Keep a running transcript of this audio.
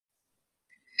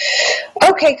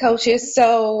Okay, coaches,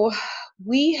 so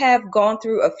we have gone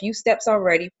through a few steps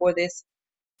already for this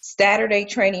Saturday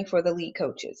training for the lead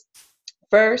coaches.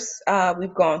 First,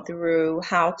 we've gone through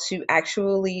how to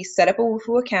actually set up a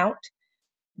Wufoo account.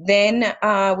 Then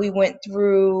we went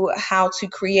through how to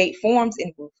create forms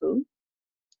in Wufoo.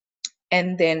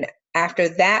 And then after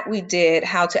that, we did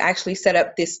how to actually set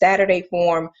up this Saturday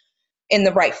form in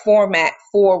the right format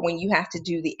for when you have to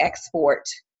do the export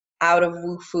out of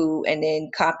Wufoo and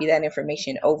then copy that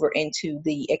information over into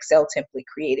the Excel template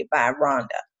created by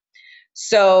Rhonda.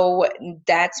 So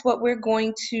that's what we're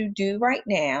going to do right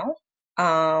now.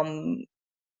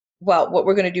 Well, what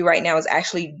we're going to do right now is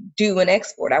actually do an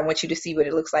export. I want you to see what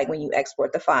it looks like when you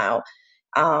export the file.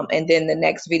 And then the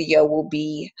next video will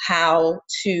be how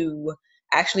to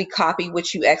actually copy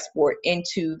what you export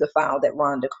into the file that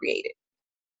Rhonda created.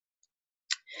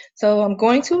 So I'm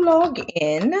going to log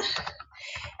in.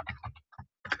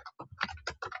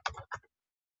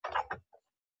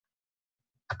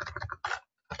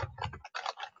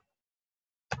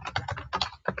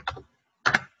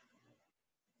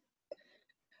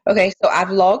 Okay, so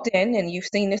I've logged in, and you've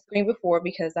seen this screen before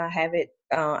because I have it.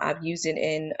 I've used it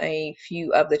in a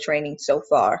few of the trainings so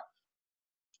far.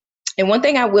 And one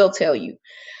thing I will tell you,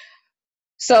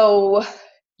 so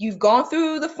you've gone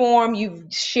through the form,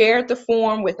 you've shared the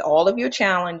form with all of your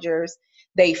challengers.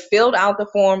 They filled out the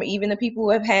form, even the people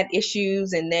who have had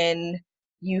issues, and then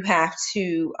you have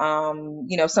to,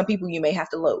 some people you may have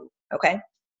to load, okay?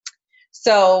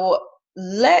 So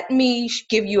let me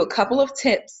give you a couple of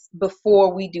tips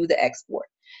before we do the export.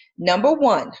 Number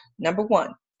one,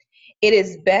 it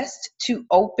is best to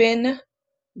open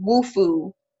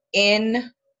Wufoo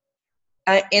in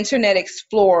Internet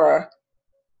Explorer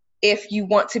if you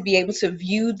want to be able to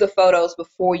view the photos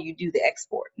before you do the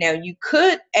export. Now, you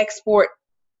could export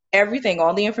everything,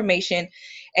 all the information,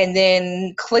 and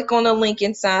then click on the link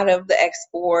inside of the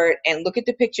export and look at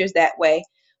the pictures that way.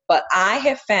 But I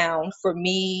have found, for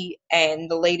me and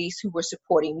the ladies who were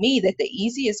supporting me, that the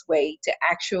easiest way to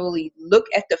actually look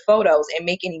at the photos and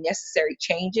make any necessary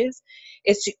changes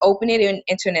is to open it in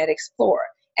Internet Explorer,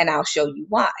 and I'll show you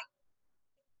why.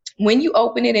 When you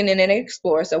open it in Internet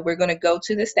Explorer, so we're going to go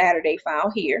to the Saturday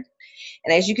file here,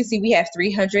 and as you can see, we have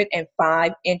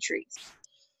 305 entries.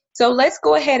 So let's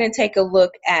go ahead and take a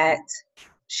look at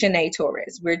Shanae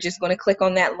Torres. We're just going to click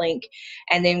on that link,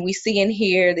 and then we see in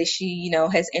here that she,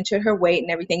 has entered her weight and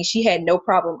everything. She had no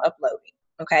problem uploading.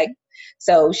 Okay,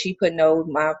 so she put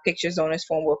my pictures on this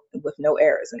form with no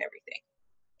errors and everything.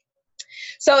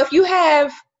 So if you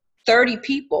have 30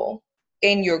 people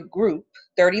in your group,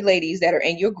 30 ladies that are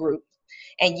in your group,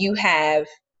 and you have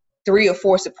 3 or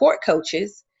 4 support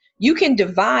coaches, you can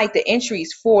divide the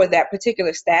entries for that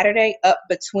particular Saturday up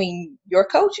between your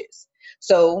coaches.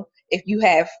 So if you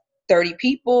have 30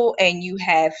 people and you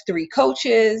have 3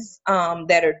 coaches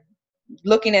that are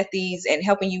looking at these and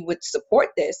helping you with support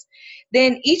this,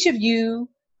 then each of you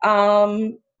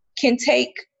can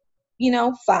take,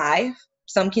 5,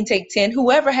 some can take 10,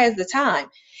 whoever has the time,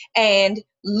 and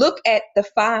look at the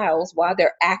files while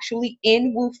they're actually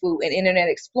in Wufoo and Internet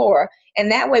Explorer.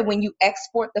 And that way, when you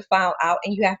export the file out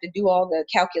and you have to do all the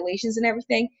calculations and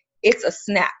everything, it's a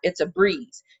snap, it's a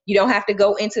breeze. You don't have to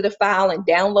go into the file and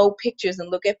download pictures and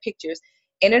look at pictures.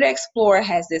 Internet Explorer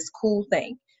has this cool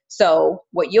thing. So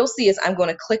what you'll see is I'm going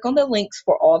to click on the links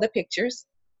for all the pictures.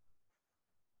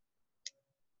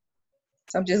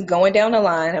 So I'm just going down the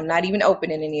line. I'm not even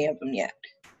opening any of them yet.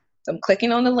 So I'm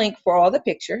clicking on the link for all the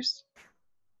pictures.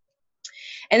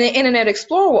 And then Internet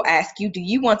Explorer will ask you, do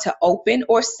you want to open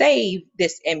or save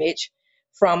this image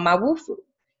from my Wufoo?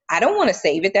 I don't want to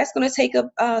save it. That's going to take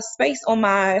up space on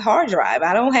my hard drive.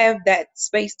 I don't have that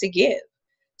space to give.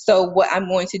 So what I'm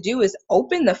going to do is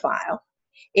open the file.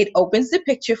 It opens the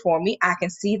picture for me. I can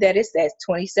see that it says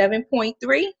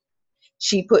 27.3.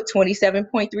 She put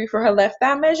 27.3 for her left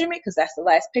thigh measurement because that's the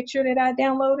last picture that I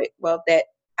downloaded. Well, that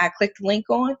I clicked the link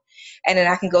on. And then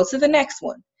I can go to the next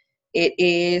one. It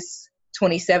is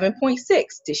 27.6.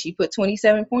 Did she put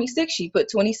 27.6? She put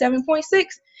 27.6.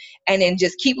 And then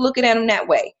just keep looking at them that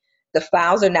way. The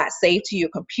files are not saved to your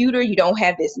computer. You don't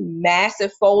have this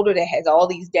massive folder that has all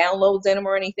these downloads in them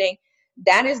or anything.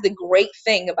 That is the great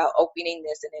thing about opening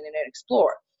this in Internet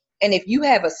Explorer. And if you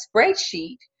have a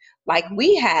spreadsheet like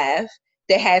we have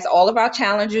that has all of our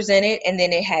challengers in it, and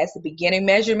then it has the beginning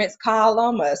measurements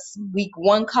column, a week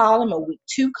 1 column, a week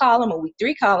 2 column, a week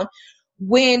 3 column,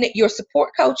 when your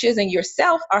support coaches and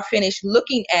yourself are finished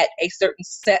looking at a certain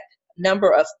set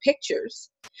number of pictures,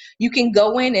 you can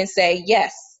go in and say,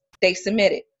 yes, they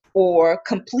submitted, or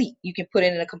complete. You can put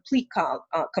it in a complete column,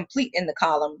 complete in the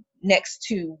column next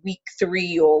to week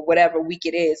 3 or whatever week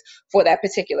it is for that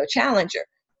particular challenger.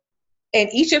 And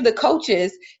each of the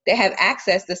coaches that have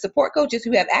access, the support coaches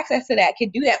who have access to that, can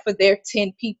do that for their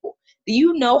 10 people. Do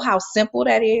you know how simple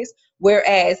that is?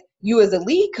 Whereas you as a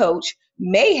lead coach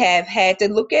may have had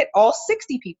to look at all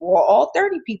 60 people or all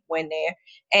 30 people in there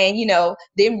and,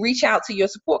 then reach out to your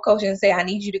support coach and say, I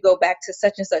need you to go back to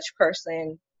such and such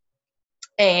person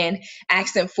and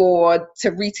ask them to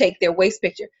retake their waist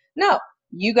picture. No,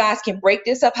 you guys can break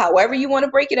this up however you want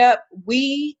to break it up.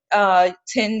 We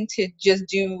tend to just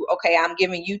do, okay, I'm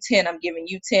giving you 10, I'm giving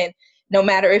you 10, no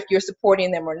matter if you're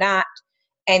supporting them or not.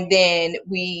 And then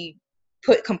we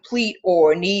put complete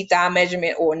or needs eye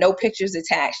measurement or no pictures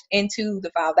attached into the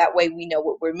file. That way we know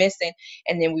what we're missing,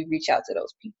 and then we reach out to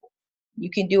those people. You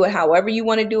can do it however you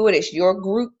want to do it. It's your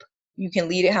group. You can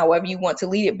lead it however you want to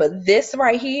lead it. But this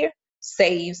right here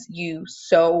saves you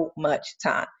so much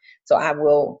time. So I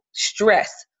will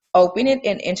stress, open it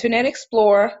in Internet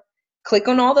Explorer, click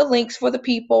on all the links for the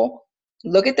people,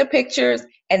 look at the pictures,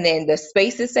 and then the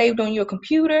space is saved on your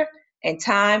computer and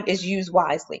time is used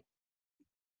wisely.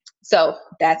 So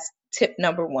that's tip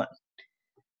number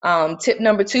 1. Tip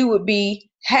number 2 would be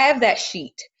have that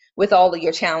sheet with all of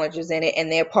your challengers in it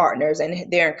and their partners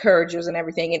and their encouragers and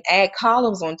everything, and add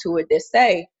columns onto it that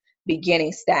say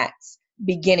beginning stats,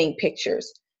 beginning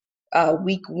pictures,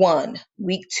 week 1,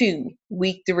 week 2,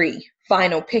 week 3,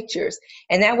 final pictures.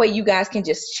 And that way you guys can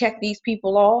just check these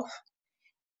people off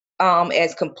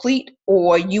as complete,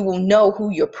 or you will know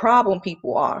who your problem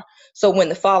people are. So when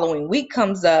the following week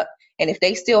comes up, and if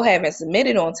they still haven't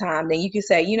submitted on time, then you can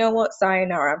say, you know what,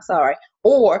 sayonara, I'm sorry.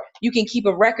 Or you can keep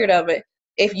a record of it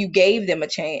if you gave them a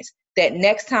chance, that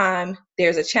next time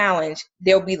there's a challenge,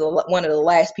 they'll be one of the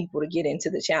last people to get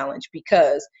into the challenge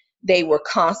because they were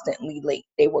constantly late.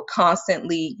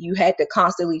 You had to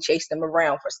constantly chase them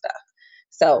around for stuff.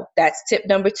 So that's tip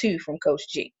number 2 from Coach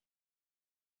G.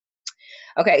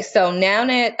 Okay, so now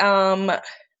that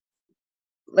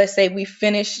let's say we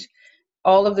finished,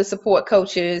 all of the support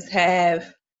coaches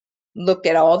have looked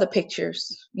at all the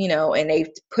pictures, and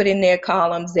they've put in their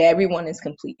columns that everyone is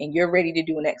complete, and you're ready to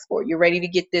do an export. You're ready to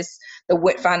get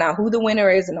find out who the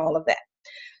winner is and all of that.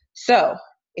 So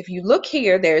if you look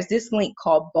here, there's this link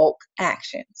called bulk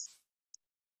actions.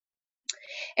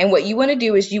 And what you want to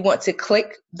do is you want to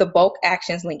click the bulk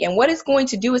actions link. And what it's going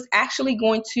to do is actually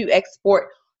going to export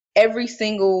every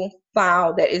single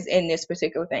file that is in this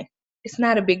particular thing. It's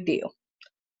not a big deal.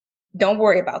 Don't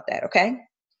worry about that, okay?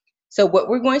 So what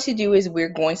we're going to do is we're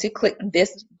going to click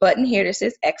this button here that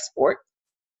says export.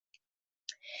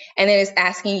 And then it's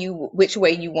asking you which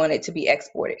way you want it to be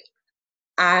exported.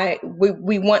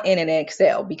 We want in an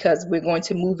Excel because we're going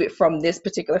to move it from this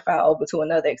particular file over to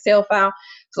another Excel file.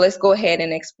 So let's go ahead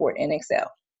and export in Excel.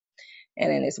 And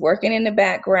then it's working in the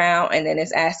background, and then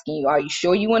it's asking you, are you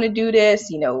sure you want to do this?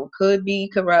 Could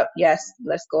be corrupt. Yes,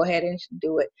 let's go ahead and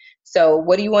do it. So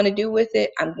what do you want to do with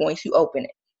it? I'm going to open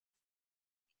it.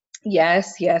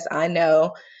 Yes, I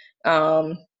know.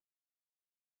 I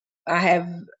have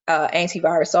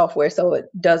antivirus software, so it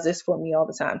does this for me all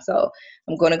the time. So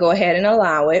I'm going to go ahead and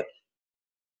allow it.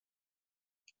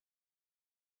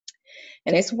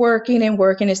 And it's working and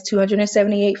working. It's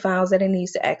 278 files that it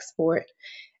needs to export.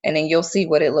 And then you'll see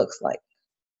what it looks like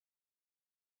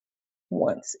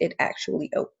once it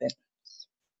actually opens.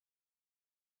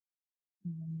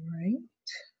 All right.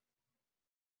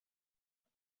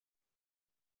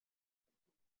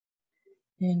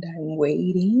 And I'm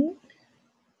waiting.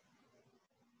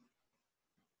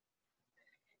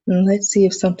 And let's see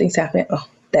if something's happening. Oh,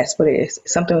 that's what it is.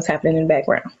 Something was happening in the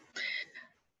background.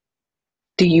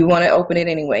 Do you want to open it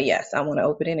anyway? Yes, I want to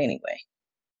open it anyway.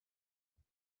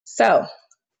 So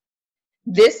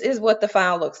this is what the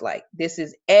file looks like. This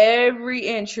is every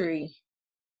entry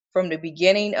from the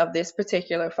beginning of this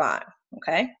particular file,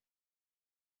 okay?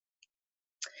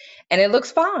 And it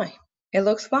looks fine. It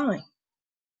looks fine.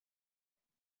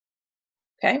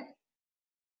 Okay?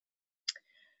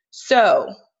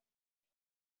 So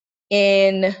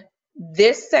in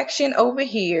this section over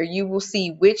here, you will see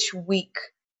which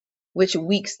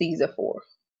weeks these are for,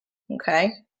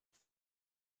 okay?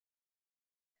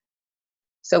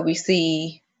 So we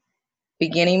see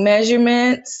beginning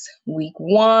measurements, week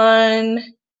 1.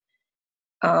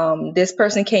 This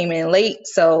person came in late,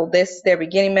 so their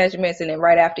beginning measurements, and then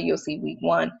right after you'll see week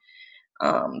 1.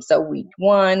 So week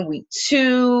 1, week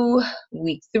 2,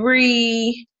 week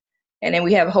 3, and then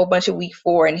we have a whole bunch of week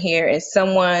 4 in here, and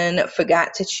someone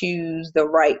forgot to choose the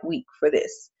right week for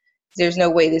this. There's no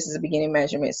way this is a beginning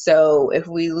measurement. So if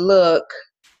we look,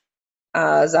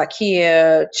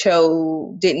 Zakia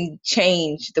didn't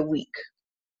change the week.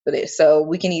 for this. So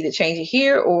we can either change it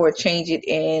here or change it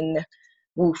in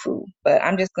Wufoo. But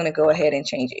I'm just going to go ahead and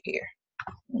change it here.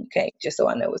 Okay, just so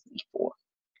I know it's before.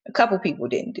 A couple people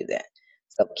didn't do that.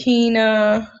 So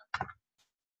Kina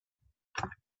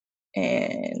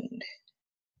and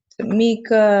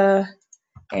Tamika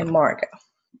and Margo.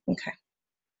 Okay.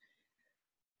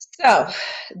 So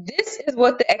this is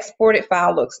what the exported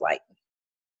file looks like.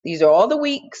 These are all the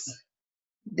weeks.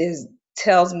 This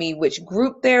tells me which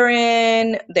group they're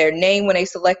in, their name when they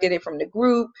selected it from the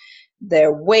group,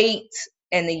 their weight,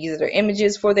 and these are their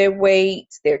images for their weight,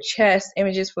 their chest,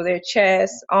 images for their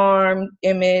chest, arm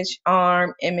image,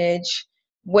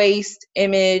 waist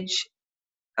image,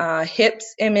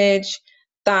 hips image,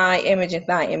 thigh image, and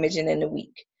thigh image, and then the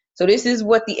week. So this is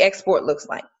what the export looks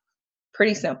like.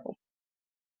 Pretty simple.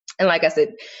 And like I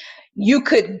said, you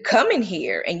could come in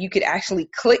here and you could actually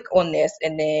click on this,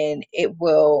 and then it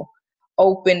will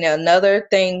open another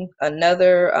thing,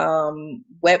 another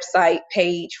website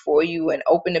page for you, and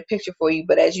open the picture for you.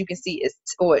 But as you can see, it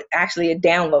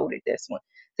downloaded this one.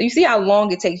 So you see how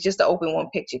long it takes just to open one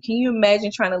picture. Can you imagine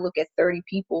trying to look at 30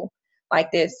 people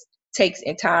like this? Takes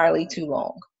entirely too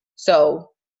long. So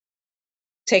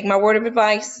take my word of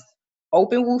advice,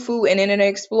 open Wufoo and Internet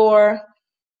Explorer,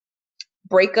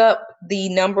 break up the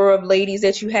number of ladies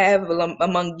that you have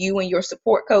among you and your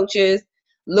support coaches.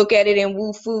 Look at it in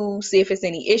Wufoo, see if it's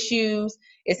any issues.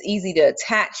 It's easy to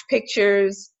attach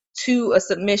pictures to a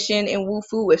submission in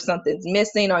Wufoo. If something's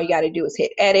missing, all you got to do is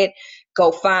hit edit,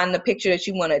 go find the picture that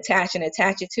you want to attach and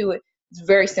attach it to it. It's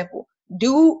very simple.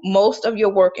 Do most of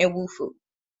your work in Wufoo.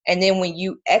 And then when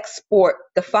you export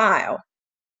the file,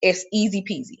 it's easy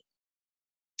peasy.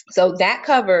 So that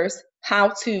covers how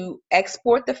to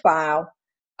export the file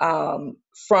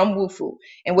from Wufoo.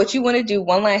 And what you want to do,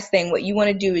 one last thing, what you want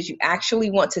to do is you actually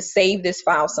want to save this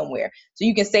file somewhere. So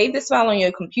you can save this file on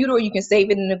your computer, or you can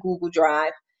save it in a Google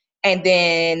Drive, and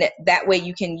then that way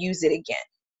you can use it again.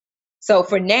 So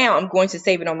for now, I'm going to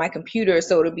save it on my computer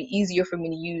so it'll be easier for me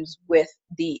to use with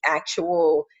the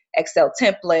actual Excel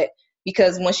template,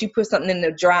 because once you put something in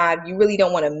the drive, you really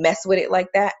don't want to mess with it like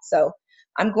that. So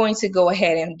I'm going to go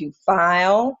ahead and do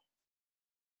File,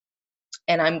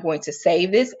 and I'm going to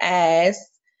save this as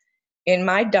in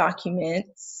my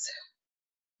documents.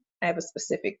 I have a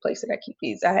specific place that I keep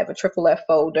these. I have a F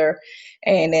folder,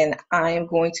 and then I am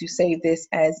going to save this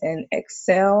as an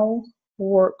Excel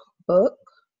workbook.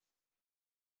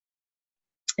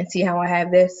 And see how I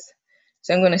have this?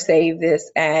 So I'm going to save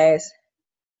this as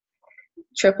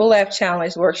F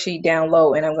challenge worksheet down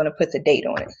low, and I'm going to put the date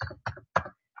on it.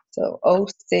 So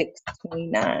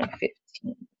 06/29/15.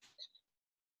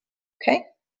 Okay,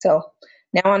 so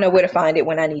now I know where to find it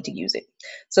when I need to use it.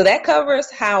 So that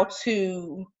covers how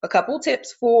to, a couple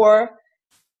tips for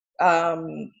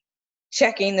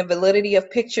checking the validity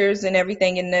of pictures and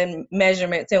everything, and then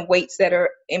measurements and weights that are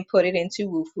inputted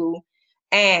into Wufoo,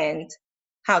 and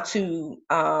how to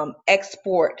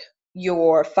export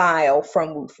your file from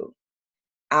Wufoo.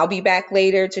 I'll be back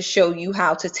later to show you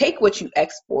how to take what you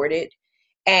exported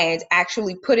and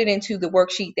actually put it into the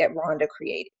worksheet that Rhonda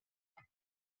created.